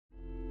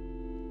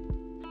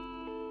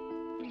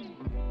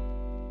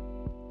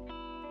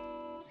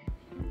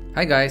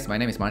Hi guys, my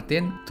name is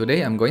Martin.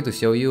 Today I'm going to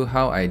show you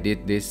how I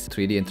did this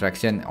 3D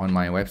interaction on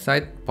my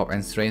website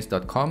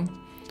popandstrange.com.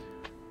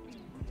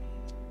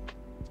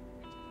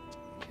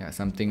 Yeah,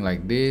 something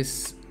like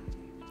this.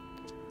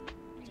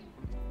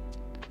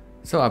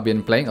 So I've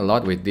been playing a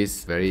lot with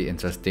this very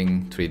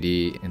interesting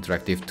 3D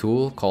interactive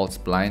tool called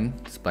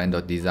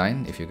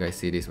Spline.design. If you guys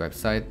see this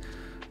website,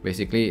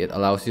 basically it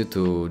allows you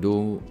to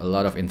do a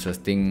lot of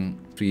interesting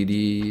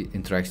 3D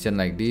interaction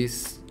like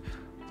this.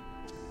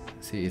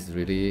 See, it's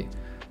really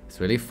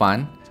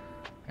fun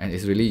and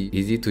it's really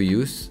easy to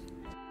use.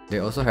 They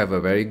also have a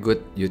very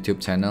good YouTube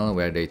channel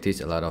where they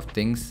teach a lot of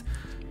things.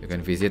 You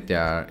can visit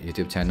their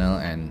YouTube channel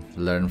and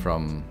learn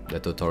from the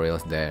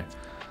tutorials there.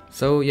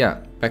 So yeah,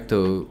 back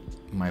to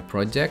my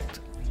project.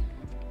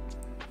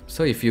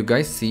 So if you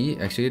guys see,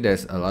 actually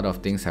there's a lot of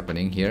things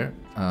happening here.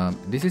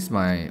 This is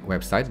my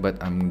website,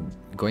 but I'm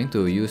going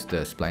to use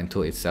the Spline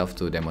tool itself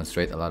to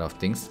demonstrate a lot of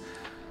things,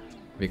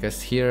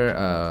 because here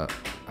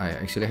I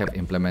actually have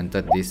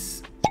implemented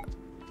this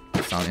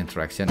sound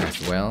interaction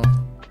as well.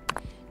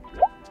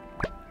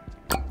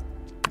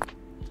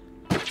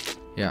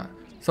 Yeah,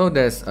 so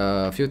there's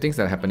a few things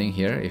that are happening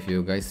here. If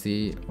you guys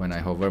see, when I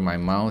hover my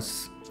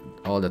mouse,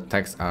 all the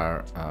text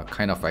are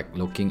kind of like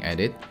looking at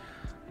it,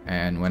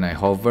 and when I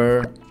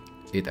hover,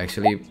 it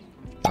actually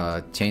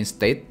change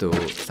state to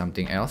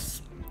something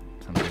else,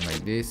 something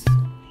like this.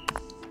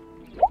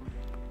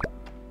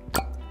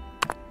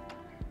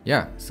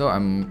 Yeah, so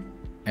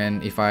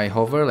and if I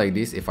hover like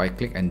this, if I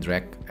click and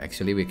drag,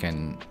 actually we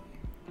can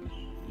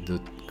do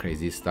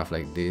crazy stuff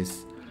like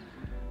this.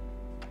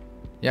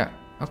 Yeah,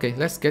 okay,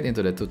 let's get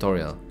into the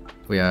tutorial.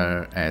 We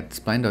are at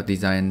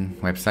Spline.design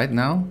website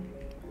now,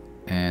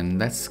 and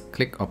let's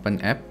click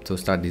open app to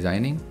start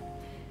designing.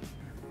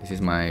 This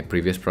is my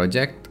previous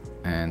project,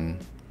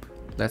 and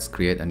let's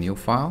create a new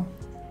file.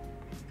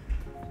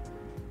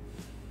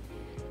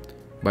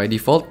 By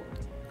default,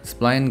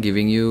 Spline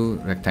giving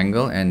you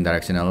rectangle and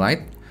directional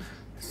light.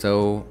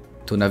 So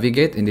to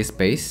navigate in this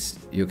space,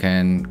 you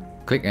can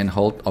click and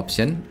hold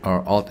Option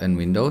or Alt and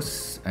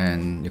Windows,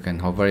 and you can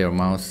hover your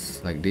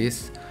mouse like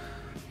this.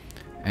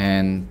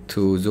 And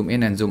to zoom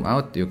in and zoom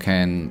out, you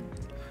can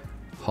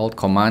hold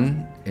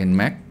Command in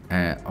Mac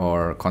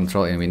or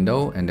Control in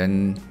Windows, and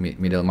then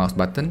middle mouse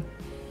button.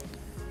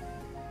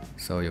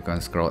 So you can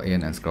scroll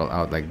in and scroll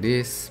out like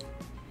this.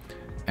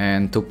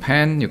 And to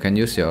pan, you can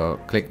use your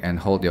click and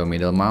hold your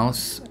middle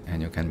mouse,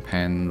 and you can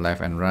pan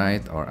left and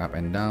right or up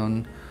and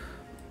down.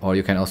 Or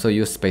you can also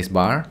use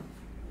spacebar.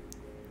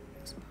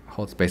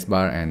 Hold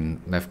spacebar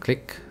and left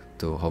click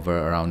to hover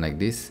around like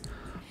this.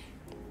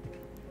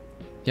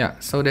 Yeah,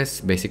 so that's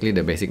basically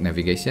the basic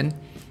navigation,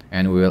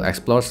 and we will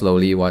explore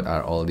slowly what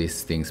are all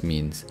these things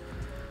means.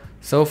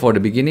 So for the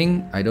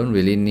beginning, I don't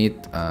really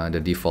need the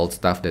default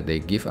stuff that they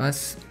give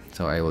us,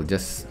 so I will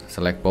just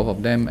select both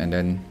of them and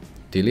then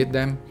delete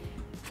them.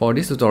 For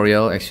this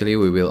tutorial, actually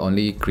we will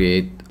only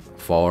create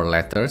 4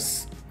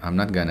 letters. I'm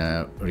not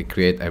gonna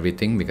recreate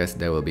everything because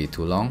that will be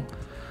too long.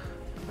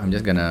 I'm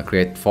just gonna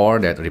create 4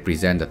 that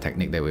represent the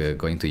technique that we're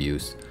going to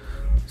use.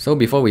 So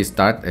before we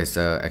start, it's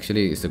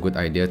a good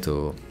idea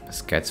to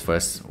sketch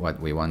first what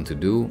we want to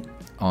do.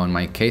 On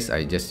my case,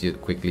 I just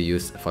quickly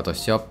use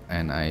Photoshop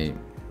and I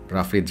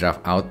roughly draft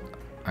out.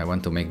 I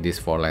want to make these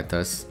 4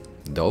 letters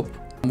dope.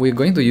 We're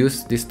going to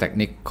use this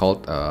technique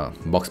called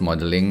box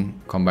modeling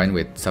combined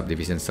with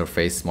subdivision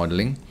surface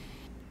modeling.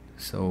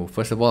 So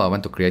first of all, I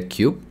want to create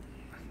cube,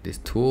 this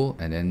tool,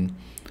 and then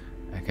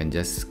I can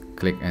just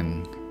click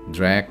and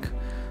drag.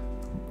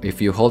 If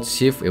you hold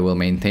shift, it will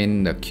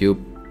maintain the cube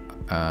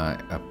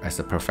as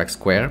a perfect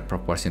square,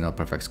 proportional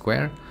perfect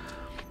square.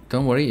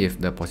 Don't worry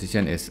if the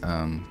position is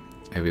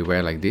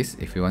everywhere like this.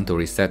 If you want to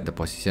reset the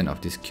position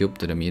of this cube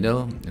to the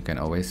middle, you can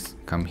always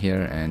come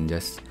here and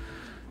just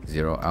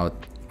zero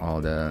out all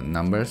the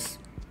numbers,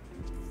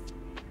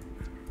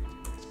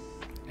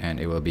 and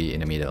it will be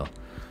in the middle.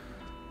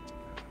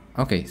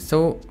 Okay,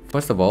 so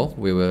first of all,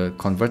 we will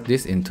convert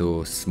this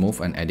into smooth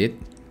and edit.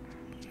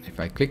 If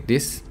I click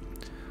this,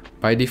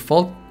 by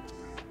default,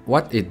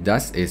 what it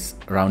does is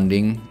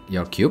rounding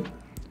your cube,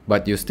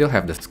 but you still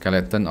have the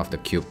skeleton of the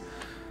cube.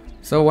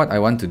 So what I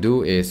want to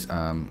do is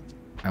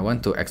I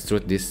want to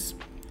extrude this,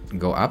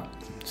 go up.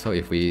 So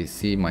if we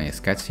see my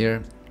sketch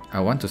here, I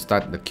want to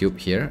start the cube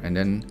here, and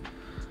then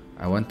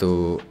I want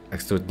to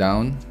extrude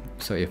down.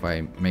 So if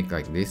I make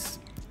like this,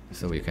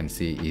 so you can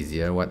see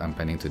easier what I'm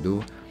planning to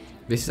do.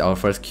 This is our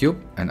first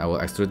cube, and I will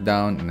extrude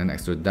down and then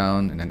extrude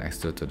down and then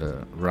extrude to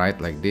the right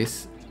like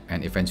this,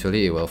 and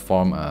eventually it will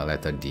form a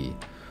letter D.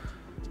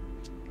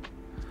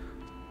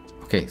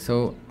 Okay,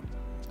 so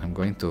I'm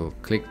going to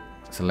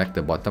select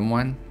the bottom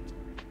one,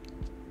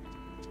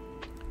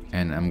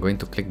 and I'm going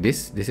to click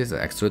this. This is the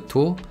extrude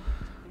tool.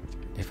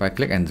 If I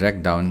click and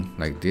drag down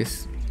like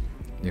this,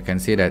 you can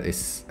see that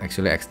it's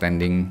actually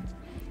extending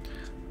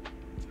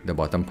the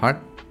bottom part.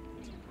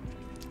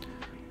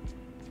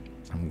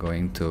 I'm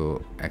going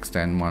to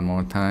extend one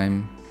more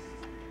time,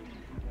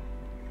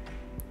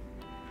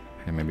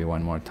 and maybe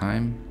one more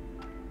time.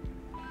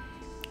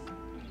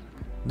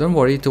 Don't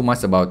worry too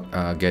much about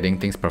getting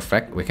things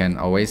perfect. We can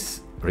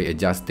always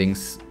readjust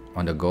things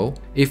on the go.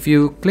 If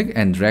you click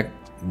and drag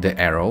the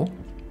arrow,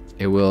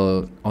 it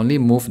will only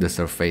move the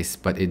surface,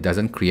 but it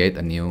doesn't create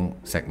a new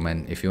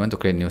segment. If you want to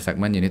create a new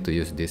segment, you need to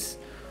use this.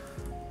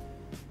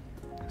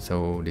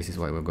 So this is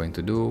what we're going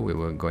to do. We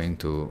were going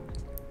to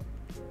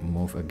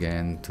move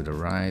again to the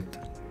right.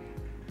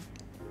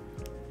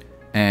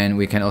 And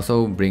we can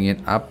also bring it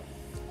up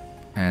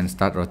and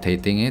start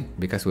rotating it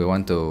because we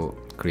want to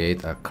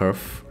create a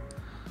curve.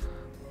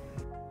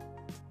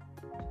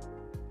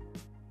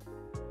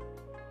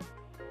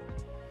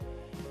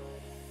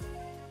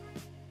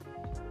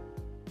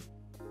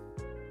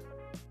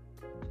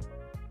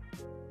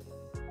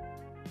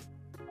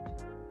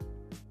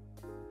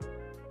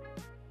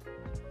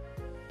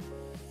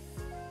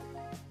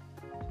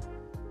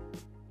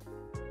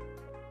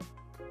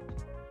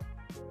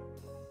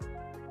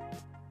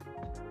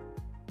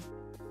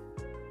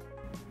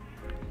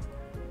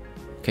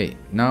 Okay,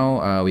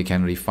 now we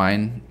can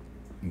refine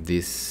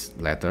these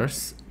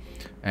letters,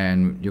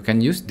 and you can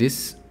use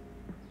this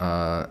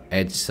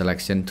edge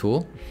selection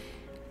tool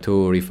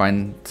to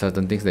refine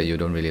certain things that you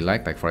don't really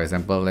like. Like for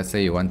example, let's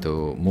say you want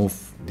to move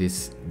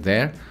this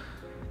there,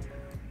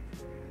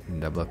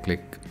 double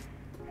click.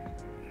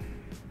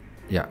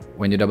 Yeah,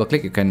 when you double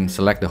click, you can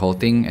select the whole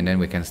thing, and then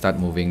we can start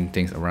moving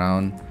things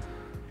around.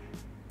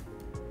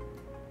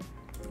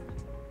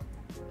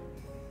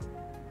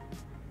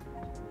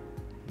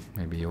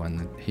 Maybe you want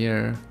it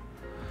here.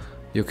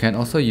 You can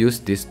also use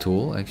this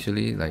tool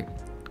actually, like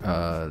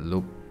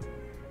loop.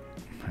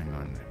 Hang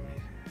on.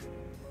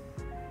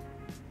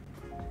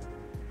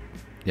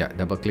 Yeah,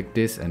 double click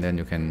this and then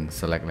you can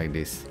select like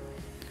this.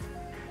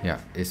 Yeah,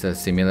 it's a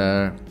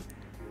similar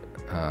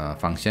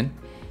function.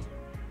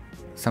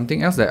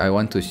 Something else that I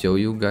want to show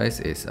you guys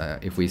is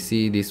if we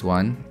see this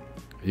one,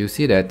 you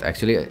see that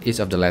actually each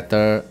of the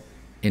letter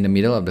in the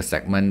middle of the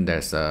segment,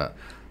 there's a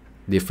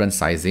different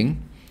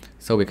sizing.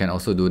 So we can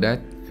also do that.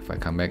 If I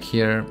come back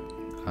here,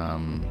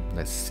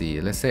 let's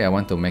see, let's say I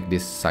want to make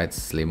this side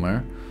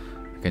slimmer.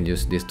 I can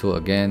use this tool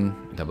again,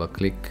 double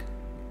click.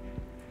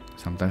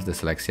 Sometimes the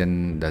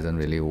selection doesn't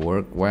really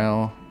work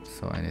well,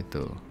 so I need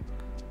to,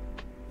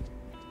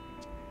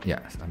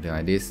 yeah, something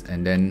like this.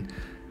 And then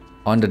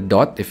on the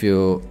dot, if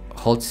you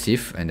hold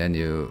shift and then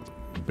you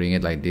bring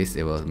it like this,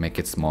 it will make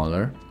it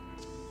smaller.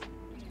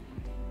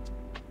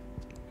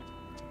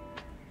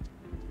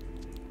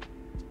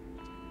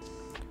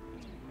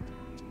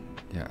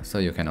 Yeah, so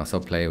you can also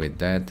play with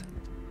that.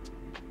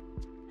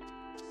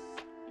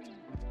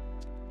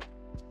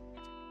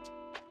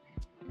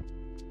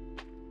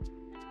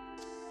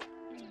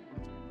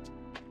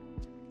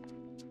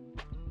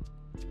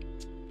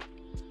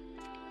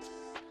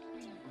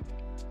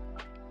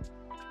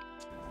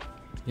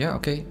 Yeah,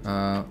 okay.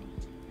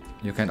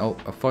 You can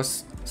of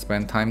course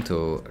spend time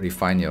to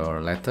refine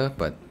your letter,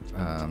 but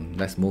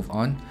let's move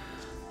on.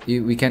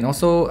 We can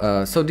also,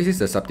 so this is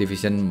the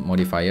subdivision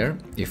modifier.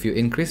 If you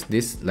increase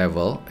this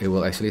level, it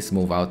will actually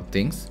smooth out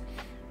things.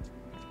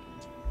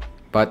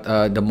 But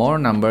the more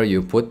number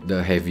you put,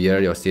 the heavier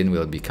your scene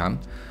will become.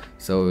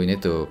 So we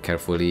need to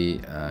carefully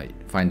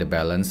find the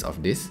balance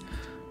of this.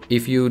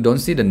 If you don't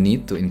see the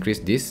need to increase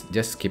this,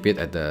 just keep it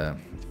at the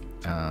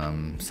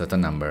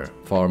certain number.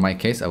 For my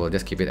case, I will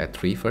just keep it at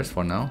 3 first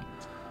for now.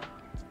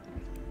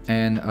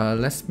 And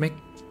let's make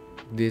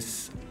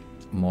this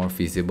more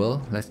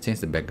visible. Let's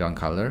change the background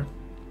color.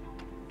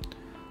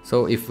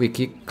 So if we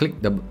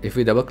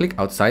double click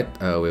outside,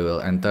 we will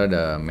enter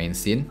the main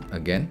scene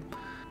again.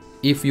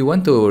 If you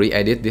want to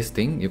re-edit this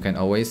thing, you can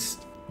always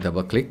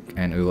double click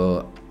and we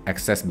will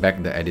access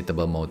back the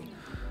editable mode.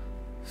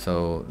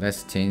 So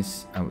let's change,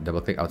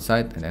 double click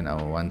outside, and then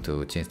I want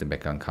to change the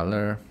background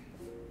color.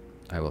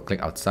 I will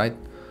click outside.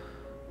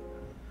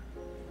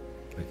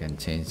 We can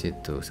change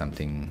it to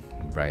something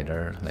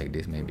brighter like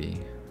this maybe.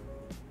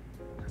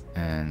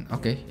 And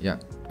okay, yeah,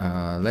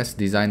 let's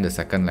design the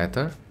second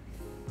letter.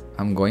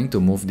 I'm going to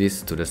move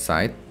this to the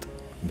side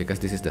because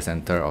this is the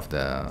center of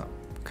the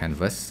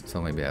canvas.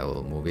 So maybe I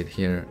will move it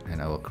here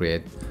and I will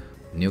create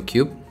new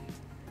cube.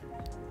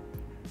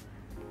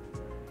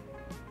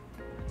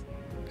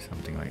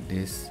 Something like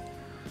this.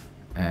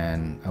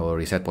 And I will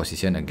reset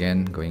position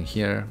again, going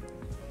here,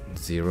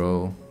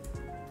 0,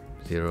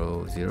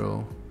 0,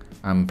 0.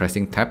 I'm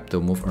pressing tab to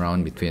move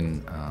around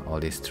between all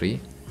these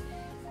three.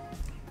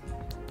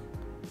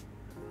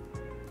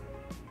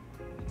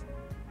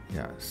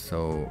 Yeah,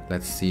 so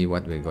let's see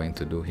what we're going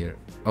to do here.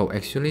 Oh,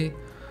 actually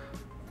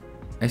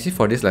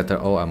for this letter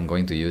O, I'm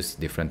going to use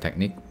different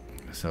technique.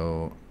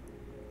 So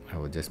I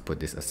will just put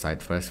this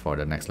aside first for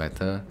the next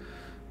letter.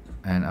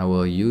 And I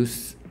will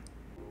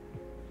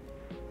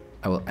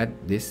add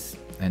this,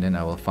 and then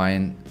I will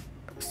find,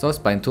 so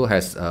Spline tool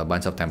has a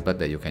bunch of templates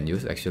that you can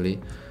use actually.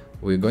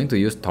 We're going to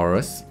use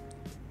torus.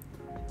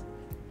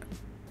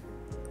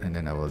 And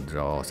then I will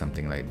draw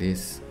something like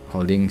this,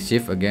 holding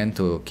shift again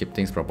to keep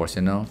things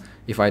proportional.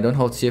 If I don't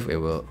hold shift,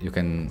 you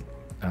can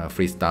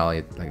freestyle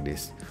it like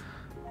this.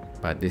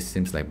 But this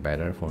seems like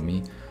better for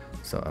me,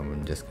 so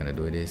I'm just gonna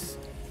do this.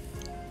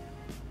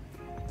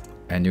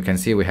 And you can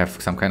see we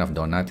have some kind of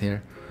donut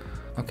here.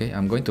 Okay,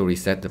 I'm going to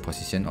reset the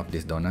position of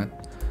this donut.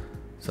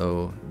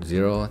 So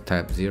 0,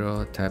 tap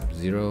 0, tap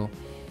 0.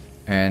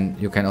 And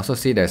you can also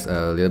see there's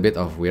a little bit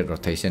of weird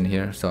rotation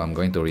here. So I'm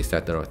going to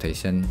reset the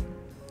rotation,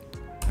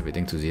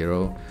 everything to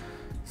 0.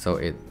 So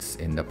it's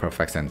in the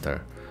perfect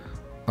center.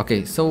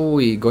 Okay, so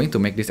we're going to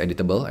make this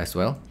editable as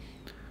well.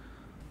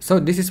 So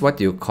this is what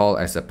you call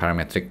as a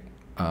parametric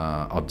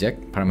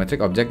object.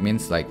 Parametric object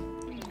means like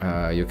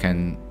you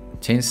can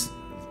change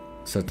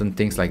certain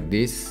things like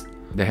this.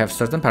 They have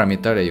certain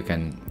parameter that you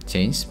can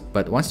change,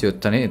 but once you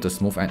turn it into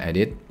smooth and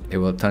edit, it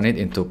will turn it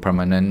into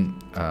permanent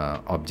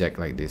object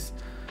like this.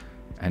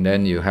 And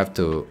then you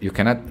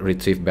cannot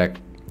retrieve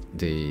back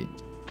the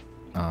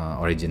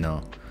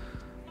original.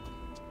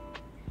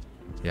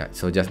 Yeah,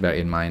 so just bear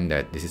in mind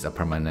that this is a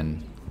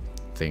permanent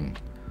thing.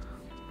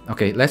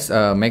 Okay, let's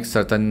make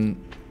certain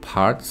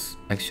parts.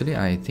 Actually,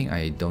 I think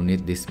I don't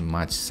need this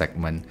much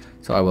segment,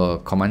 so I will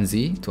Command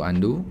Z to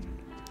undo.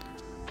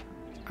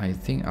 I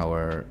think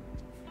our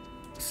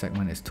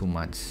segment is too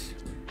much.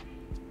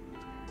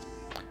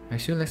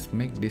 Actually, let's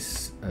make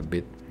this a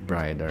bit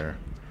brighter.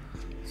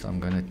 So I'm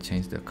gonna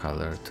change the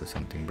color to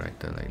something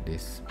brighter like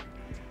this,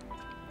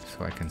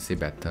 so I can see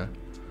better.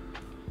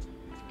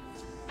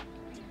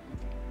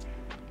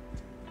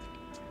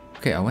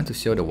 Okay, I want to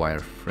show the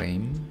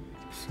wireframe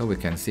so we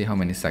can see how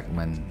many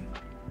segments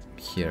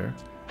here.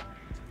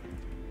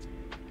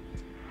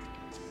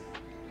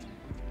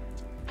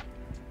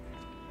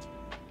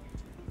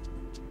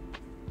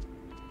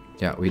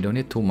 Yeah, we don't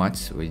need too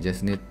much, we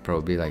just need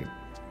probably like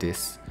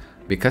this,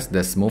 because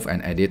the smooth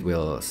and edit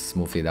will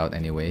smooth it out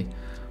anyway.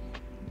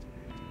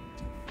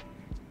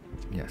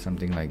 Yeah,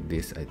 something like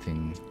this, I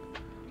think.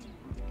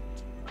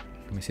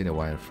 Let me see the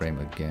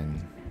wireframe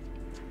again.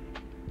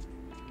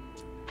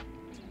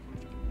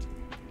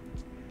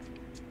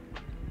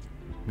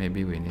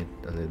 Maybe we need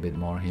a little bit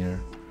more here.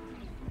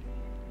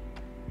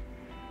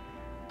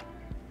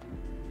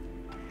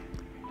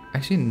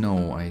 Actually,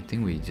 no, I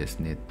think we just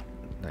need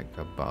like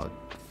about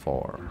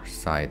 4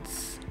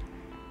 sides.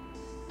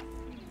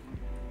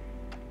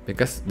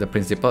 Because the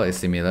principle is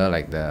similar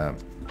like the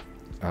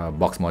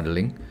box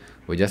modeling.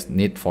 We just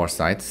need 4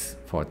 sides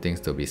for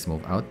things to be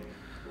smoothed out.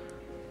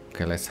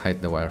 Okay, let's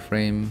hide the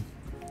wireframe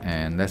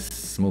and let's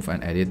smooth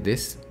and edit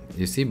this.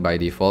 You see, by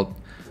default,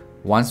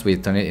 once we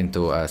turn it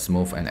into a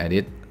smooth and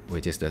edit,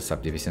 which is the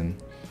subdivision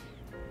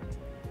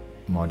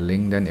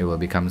modeling, then it will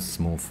become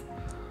smooth.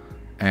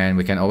 And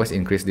we can always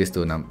increase this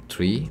to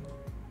 3,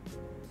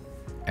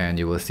 and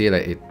you will see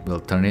that it will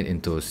turn it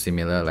into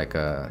similar like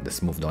the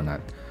smooth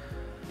donut.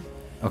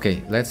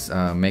 Okay, let's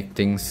make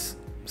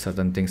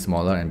certain things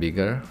smaller and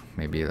bigger.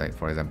 Maybe like,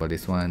 for example,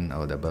 this one,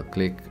 I'll double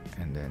click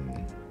and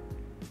then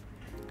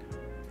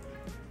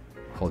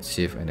hold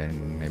shift and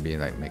then maybe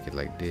like make it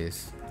like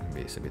this.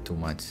 Maybe it's a bit too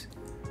much.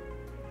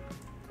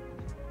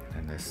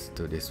 And let's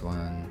do this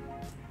one.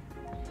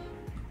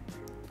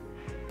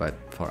 But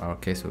for our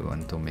case, we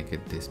want to make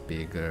it this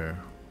bigger.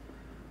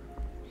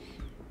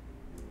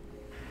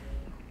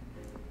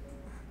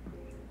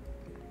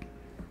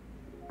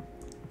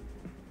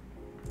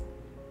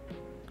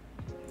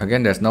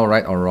 Again, there's no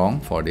right or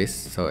wrong for this,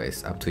 so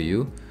it's up to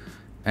you.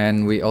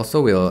 And we also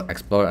will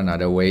explore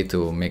another way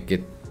to make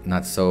it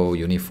not so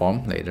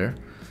uniform later.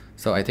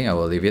 So I think I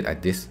will leave it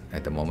at this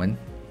at the moment.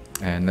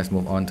 And let's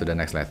move on to the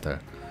next letter.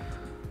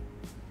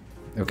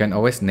 You can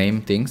always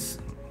name things.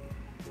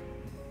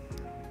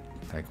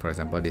 Like for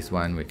example, this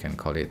one we can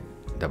call it,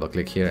 double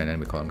click here and then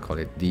we can call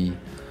it D.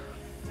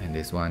 And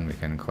this one we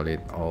can call it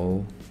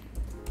O.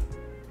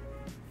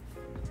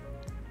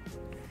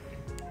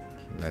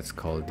 Let's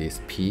call this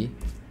P.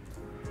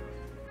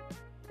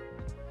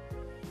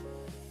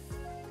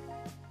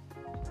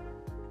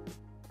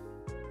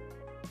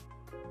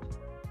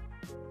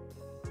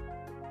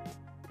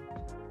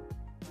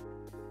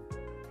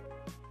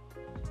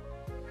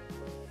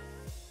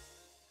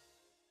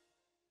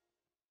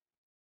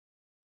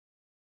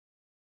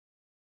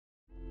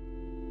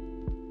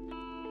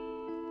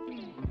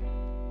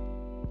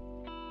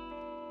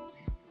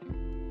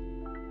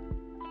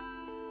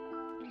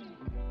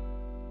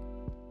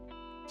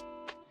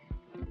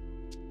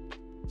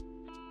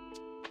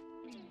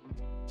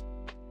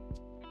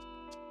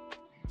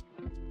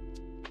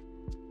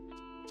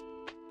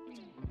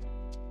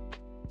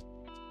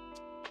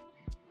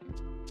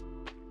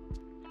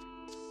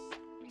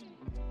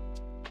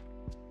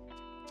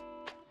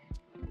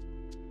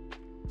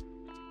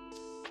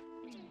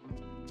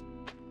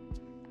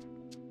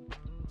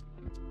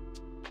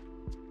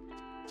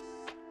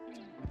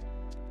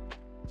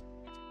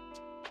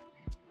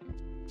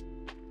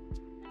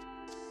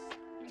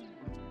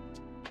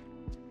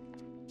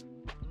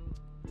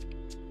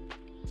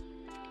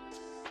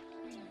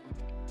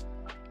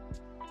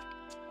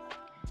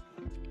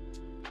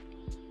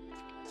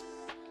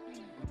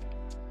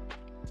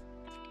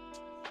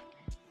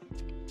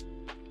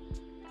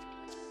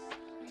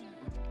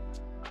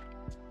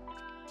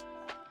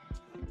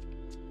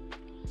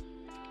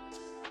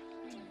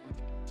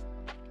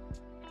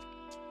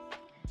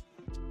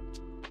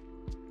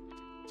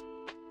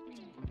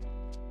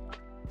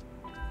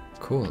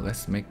 Cool,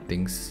 let's make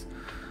things.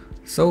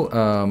 So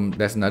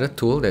there's another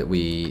tool that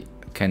we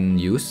can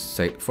use.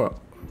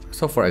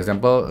 So for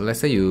example, let's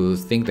say you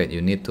think that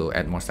you need to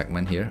add more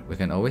segment here. We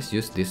can always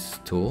use this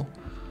tool,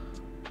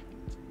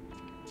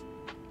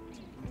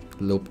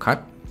 loop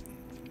cut.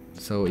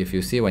 So if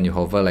you see when you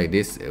hover like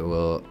this, it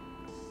will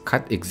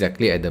cut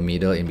exactly at the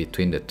middle in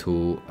between the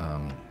two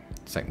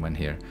segment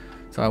here.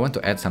 So I want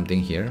to add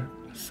something here,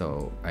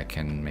 so I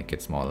can make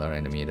it smaller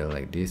in the middle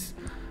like this,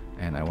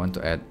 and I want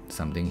to add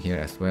something here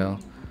as well,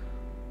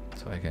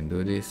 so I can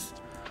do this.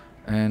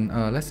 And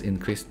let's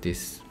increase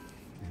this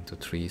into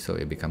 3 so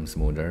it becomes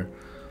smoother.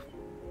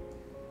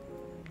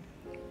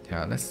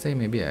 Yeah, let's say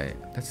maybe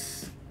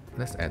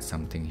let's add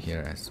something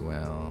here as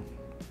well.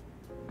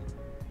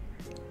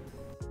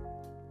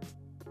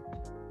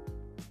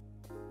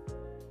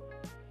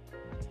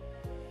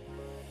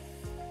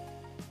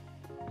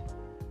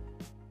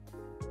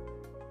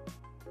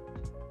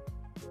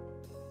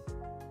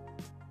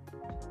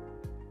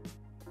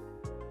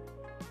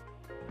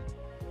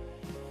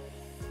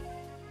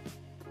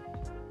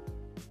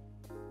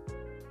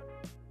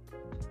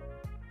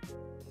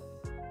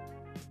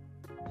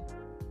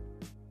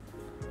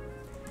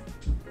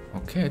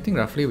 Okay, I think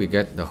roughly we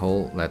get the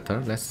whole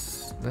letter.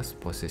 Let's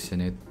position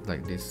it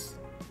like this.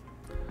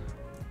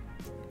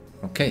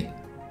 Okay.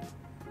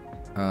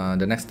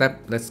 The next step,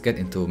 let's get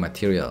into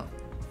material.